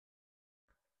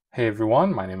Hey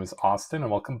everyone, my name is Austin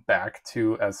and welcome back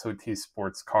to SOT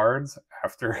Sports Cards.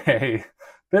 After a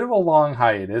bit of a long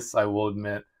hiatus, I will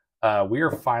admit, we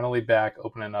are finally back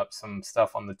opening up some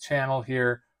stuff on the channel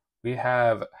here. We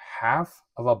have half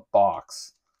of a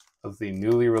box of the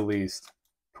newly released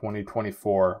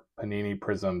 2024 Panini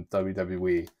Prizm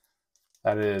WWE.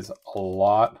 That is a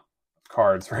lot of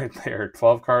cards right there.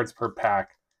 12 cards per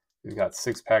pack. We've got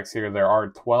 6 packs here. There are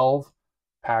 12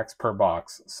 packs per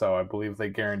box. So I believe they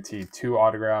guarantee 2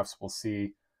 autographs. We'll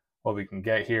see what we can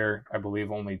get here. I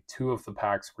believe only 2 of the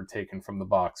packs were taken from the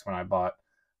box when I bought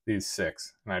these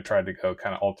 6. And I tried to go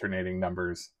kind of alternating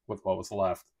numbers with what was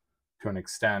left to an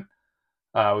extent.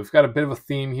 We've got a bit of a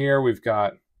theme here. We've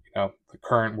got, the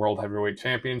current World Heavyweight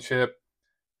Championship,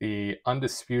 the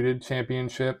Undisputed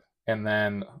Championship, and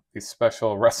then the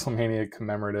special WrestleMania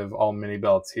commemorative all mini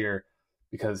belts here.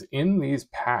 Because in these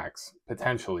packs,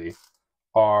 potentially,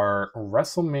 are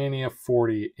WrestleMania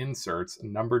 40 inserts,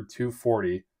 numbered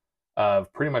 240,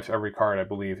 of pretty much every card, I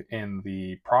believe, in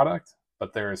the product.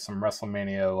 But there is some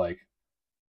WrestleMania, like,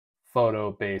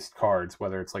 photo-based cards,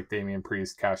 whether it's like Damian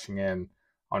Priest cashing in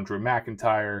on Drew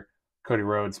McIntyre, Cody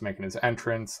Rhodes making his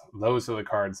entrance. Those are the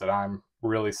cards that I'm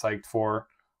really psyched for.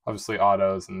 Obviously,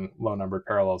 autos and low-numbered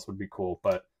parallels would be cool.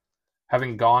 But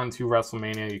having gone to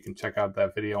WrestleMania, you can check out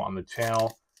that video on the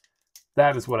channel.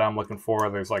 That is what I'm looking for.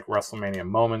 There's like WrestleMania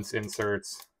moments,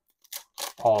 inserts,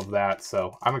 all of that.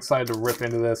 So I'm excited to rip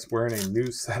into this. We're in a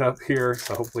new setup here,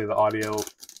 so hopefully the audio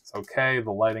is okay. The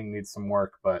lighting needs some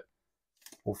work, but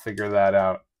we'll figure that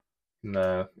out in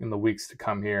the weeks to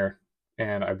come here.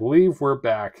 And I believe we're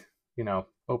back,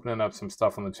 opening up some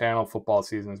stuff on the channel. Football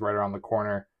season is right around the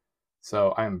corner.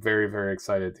 So I am very, very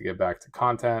excited to get back to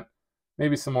content.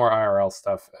 Maybe some more IRL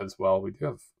stuff as well. We do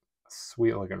have a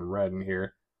sweet looking red in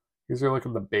here. Here's a look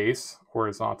at the base,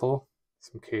 horizontal.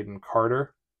 Some Caden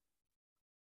Carter.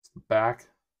 It's the back.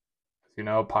 As you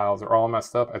know, piles are all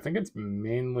messed up. I think it's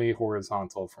mainly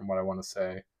horizontal from what I want to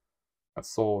say. Got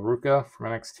Sol Ruka from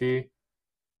NXT.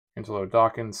 Angelo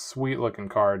Dawkins, sweet looking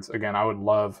cards. Again, I would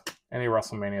love any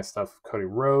WrestleMania stuff. Cody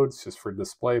Rhodes, just for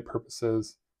display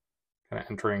purposes. Kind of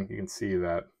entering, you can see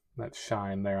that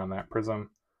shine there on that prism.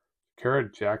 Kara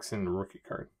Jackson rookie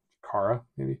card. Kara,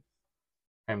 maybe?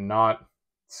 I'm not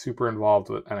super involved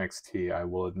with NXT, I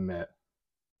will admit.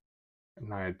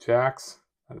 Nia Jax,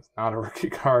 that is not a rookie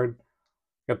card.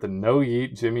 Got the No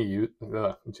Yeet Jimmy Uso.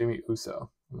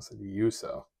 I almost said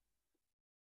Uso.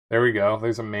 There we go.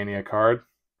 There's a Mania card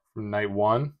from Night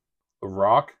 1. The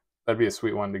Rock. That'd be a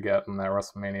sweet one to get in that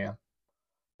WrestleMania.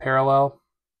 Parallel.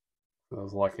 For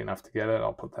those lucky enough to get it,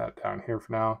 I'll put that down here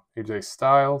for now. AJ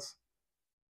Styles.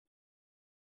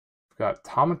 We've got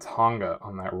Tama Tonga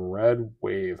on that red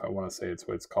wave. I want to say it's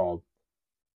what it's called.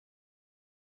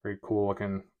 Very cool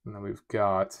looking. And then we've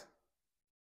got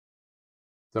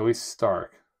Zoe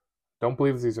Stark. Don't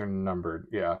believe these are numbered.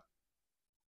 Yeah.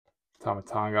 Tama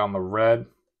Tonga on the red.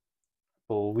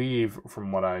 I believe,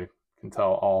 from what I can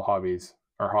tell, all hobbies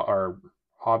or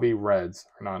hobby reds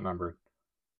are not numbered.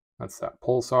 That's that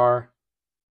Pulsar.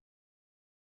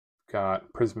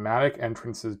 Got Prismatic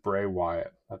Entrances Bray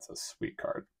Wyatt. That's a sweet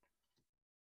card.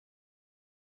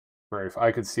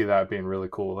 I could see that being really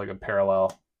cool, like a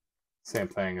parallel. Same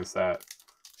thing as that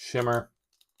shimmer.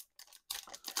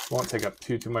 Won't take up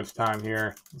too much time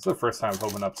here. This is the first time I've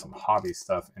opened up some hobby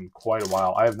stuff in quite a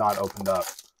while. I have not opened up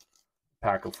a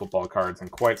pack of football cards in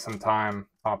quite some time.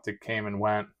 Optic came and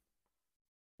went,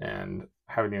 and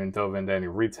haven't even dove into any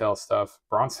retail stuff.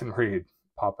 Bronson Reed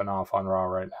popping off on Raw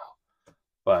right now.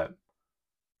 But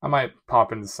I might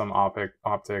pop into some Optic,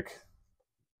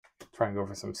 try and go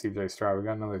for some CJ Stroud. We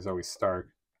got another Zoe Stark.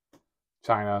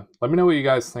 China. Let me know what you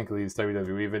guys think of these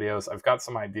WWE videos. I've got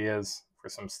some ideas for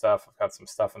some stuff. I've got some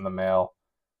stuff in the mail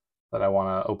that I want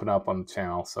to open up on the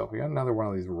channel. So we got another one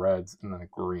of these reds and then a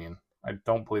green. I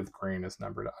don't believe the green is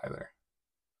numbered either.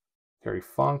 Terry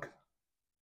Funk.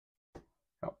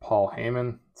 Got Paul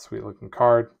Heyman. Sweet looking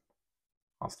card.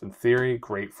 Austin Theory.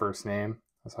 Great first name,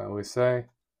 as I always say.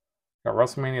 Got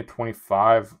WrestleMania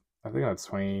 25. I think that's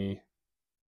 20.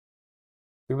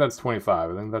 I think that's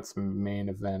 25. I think that's main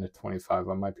event at 25.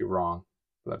 I might be wrong.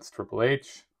 But that's Triple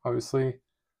H, obviously.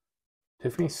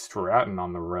 Tiffany Stratton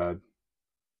on the red.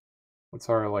 What's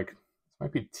our, this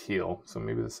might be teal, so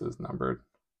maybe this is numbered.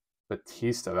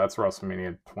 Batista, that's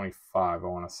WrestleMania 25, I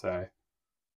want to say.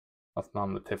 Nothing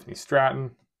on the Tiffany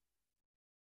Stratton.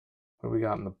 What do we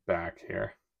got in the back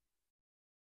here?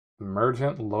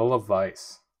 Emergent Lola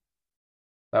Vice.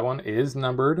 That one is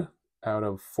numbered out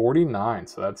of 49,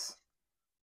 so that's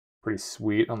pretty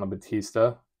sweet on the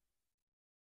Batista.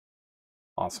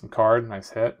 Awesome card, nice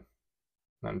hit.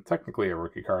 And then technically a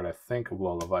rookie card, I think, of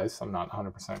Lola Vice. I'm not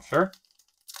 100% sure.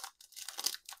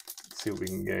 Let's see what we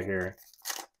can get here.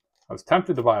 I was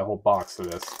tempted to buy a whole box of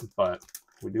this, but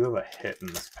we do have a hit in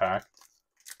this pack.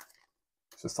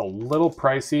 It's just a little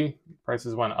pricey.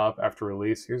 Prices went up after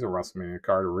release. Here's a WrestleMania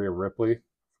card, Rhea Ripley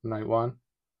from Night 1.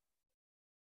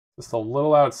 Just a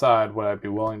little outside what I'd be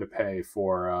willing to pay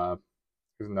for,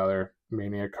 here's another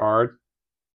Mania card.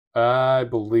 I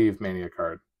believe Mania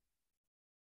card.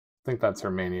 I think that's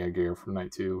her Mania gear from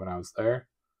Night 2 when I was there.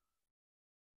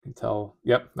 You can tell,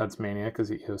 yep, that's Mania because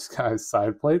he has Sky's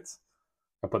side plates.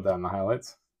 I'll put that in the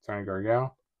highlights. Johnny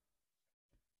Gargano.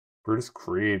 Brutus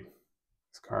Creed.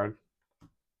 This card.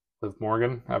 Liv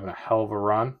Morgan having a hell of a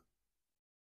run.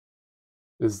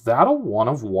 Is that a 1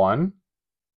 of 1?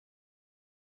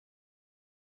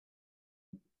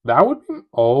 That would be,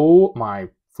 oh my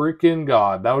freaking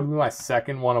god. That would be my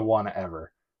second 1 of 1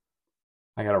 ever.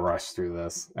 I gotta rush through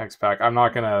this. Next pack. I'm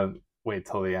not gonna wait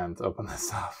till the end to open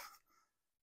this up.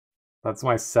 That's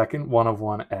my second 1 of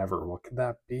 1 ever. What could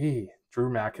that be? Drew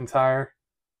McIntyre.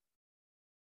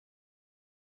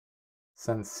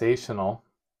 Sensational.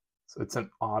 So it's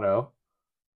an auto.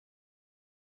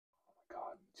 Oh my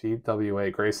god.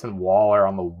 GWA. Grayson Waller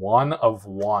on the 1 of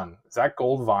 1. Is that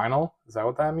gold vinyl? Is that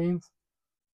what that means?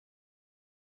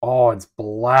 Oh, it's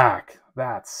black.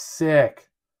 That's sick.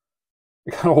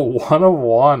 We got a 1 of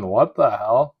 1. What the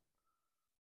hell?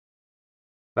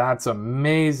 That's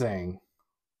amazing.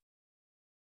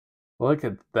 Look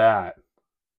at that.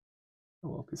 A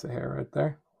little piece of hair right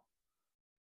there.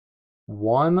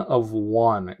 1 of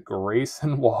 1.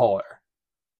 Grayson Waller.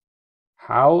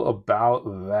 How about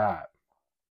that?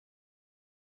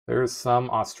 There's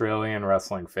some Australian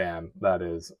wrestling fan that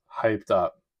is hyped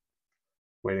up,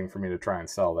 waiting for me to try and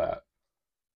sell that.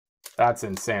 That's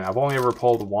insane. I've only ever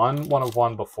pulled one of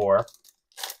 1 before.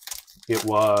 It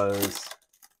was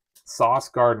Sauce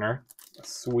Gardner, a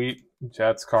sweet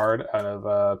Jets card out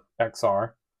of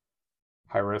XR.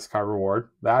 High risk, high reward.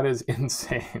 That is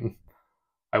insane.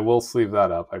 I will sleeve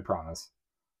that up, I promise.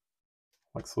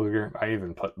 Lex Luger. I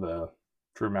even put the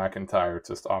Drew McIntyre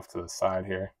just off to the side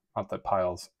here. Not that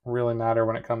piles really matter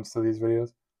when it comes to these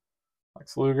videos.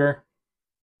 Lex Luger.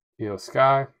 Io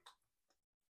Sky.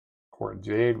 Cora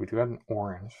Jade. We do have an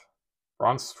orange.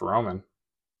 Braun Strowman.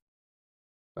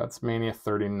 That's Mania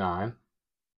 39.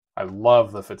 I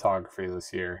love the photography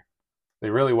this year. They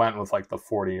really went with like the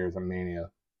 40 years of Mania.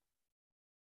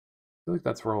 I feel like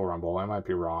that's Royal Rumble. I might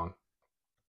be wrong.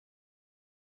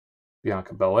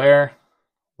 Bianca Belair.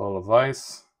 Lola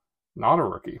Vice. Not a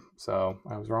rookie, so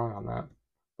I was wrong on that.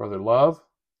 Brother Love.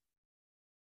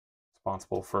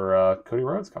 Responsible for Cody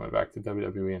Rhodes coming back to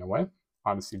WWE in a way.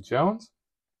 Odyssey Jones.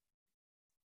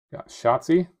 Got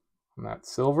Shotzi on that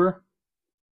silver.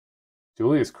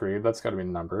 Julius Creed, that's got to be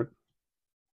numbered.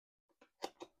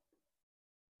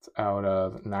 It's out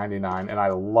of 99, and I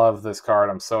love this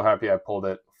card. I'm so happy I pulled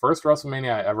it. First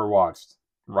WrestleMania I ever watched,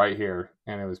 right here,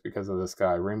 and it was because of this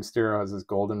guy. Rey Mysterio has his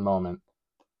golden moment.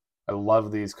 I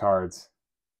love these cards.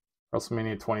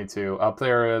 WrestleMania 22. Up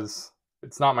there is,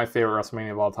 it's not my favorite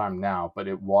WrestleMania of all time now, but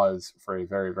it was for a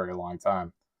very, very long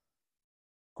time.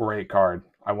 Great card.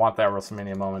 I want that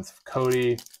WrestleMania moments of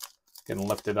Cody getting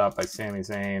lifted up by Sami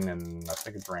Zayn, and I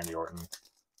think it's Randy Orton.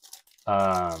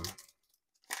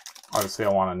 Obviously, I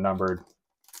want a numbered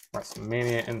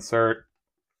WrestleMania insert.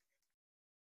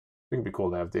 I think it'd be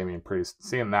cool to have Damian Priest.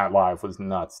 Seeing that live was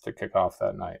nuts to kick off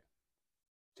that night.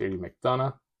 JD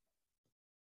McDonough.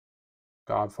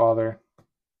 Godfather.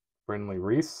 Brindley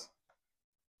Reese.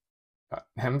 Got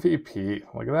MVP.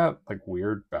 Look at that like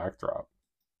weird backdrop.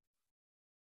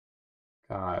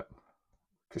 Got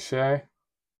Cachet.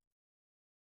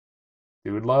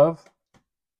 Dude Love.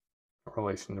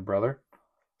 Relation to brother.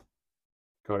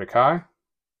 Dakota Kai.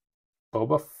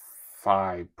 Boba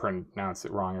Fi. Pronounce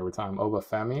it wrong every time. Oba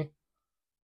Femi.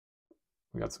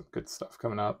 We got some good stuff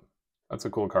coming up. That's a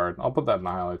cool card. I'll put that in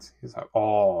the highlights. He's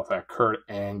oh, that Kurt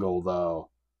Angle though.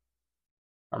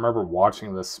 I remember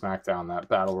watching this SmackDown, that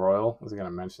Battle Royal. Was he going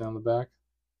to mention it on the back?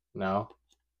 No.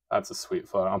 That's a sweet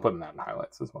photo. I'm putting that in the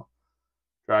highlights as well.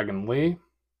 Dragon Lee.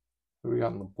 Who do we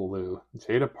got in the blue?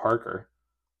 Jada Parker.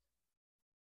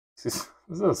 This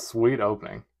is a sweet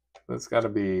opening. That's got to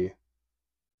be,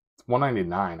 it's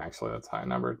 199 actually. That's high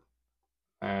numbered.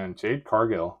 And Jade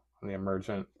Cargill on the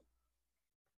Emergent.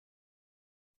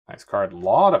 Nice card. A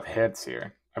lot of hits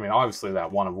here. I mean, obviously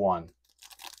that 1 of 1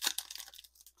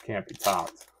 can't be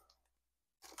topped.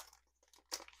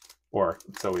 Or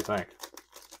so we think.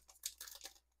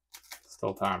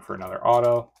 Still time for another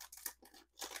auto.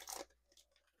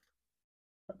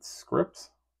 That's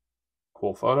script.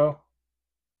 Cool photo.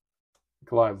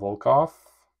 Nikolai Volkov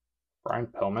Brian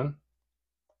Pillman.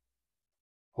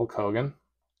 Hulk Hogan,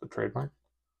 the trademark.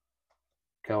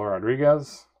 Kel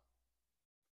Rodriguez.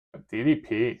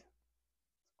 DDP.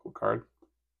 Cool card.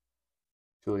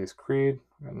 Julius Creed.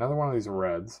 Another one of these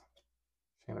reds.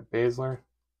 Shanna Baszler.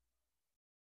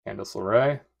 Candice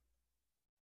LeRae.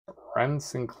 Ren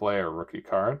Sinclair rookie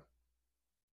card.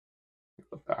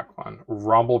 The back one.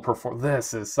 Rumble Perform.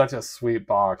 This is such a sweet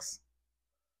box.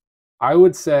 I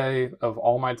would say, of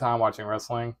all my time watching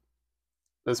wrestling,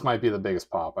 this might be the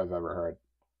biggest pop I've ever heard.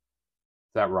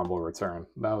 That Rumble return.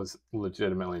 That was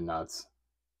legitimately nuts.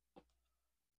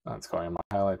 That's going in my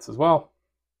highlights as well.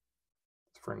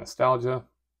 For nostalgia.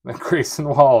 Then Grayson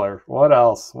Waller. What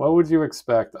else? What would you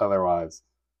expect otherwise?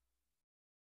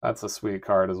 That's a sweet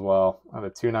card as well. At a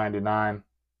 $2.99.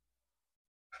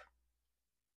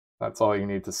 That's all you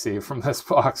need to see from this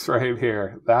box right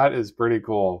here. That is pretty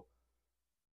cool.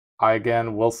 I,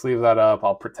 again, will sleeve that up.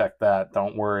 I'll protect that.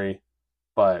 Don't worry.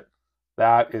 But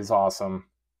that is awesome.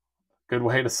 Good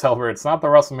way to celebrate. It's not the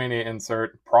WrestleMania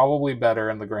insert. Probably better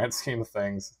in the grand scheme of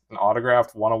things. An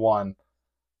autographed 101.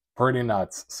 Pretty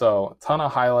nuts. So, a ton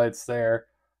of highlights there.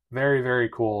 Very, very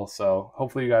cool. So,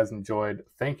 hopefully you guys enjoyed.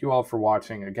 Thank you all for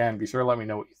watching. Again, be sure to let me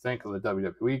know what you think of the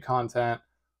WWE content.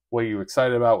 What are you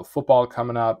excited about with football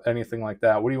coming up? Anything like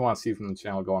that. What do you want to see from the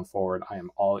channel going forward? I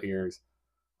am all ears.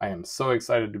 I am so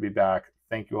excited to be back.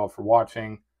 Thank you all for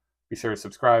watching. Be sure to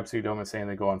subscribe so you don't miss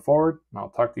anything going forward. And I'll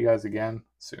talk to you guys again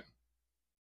soon.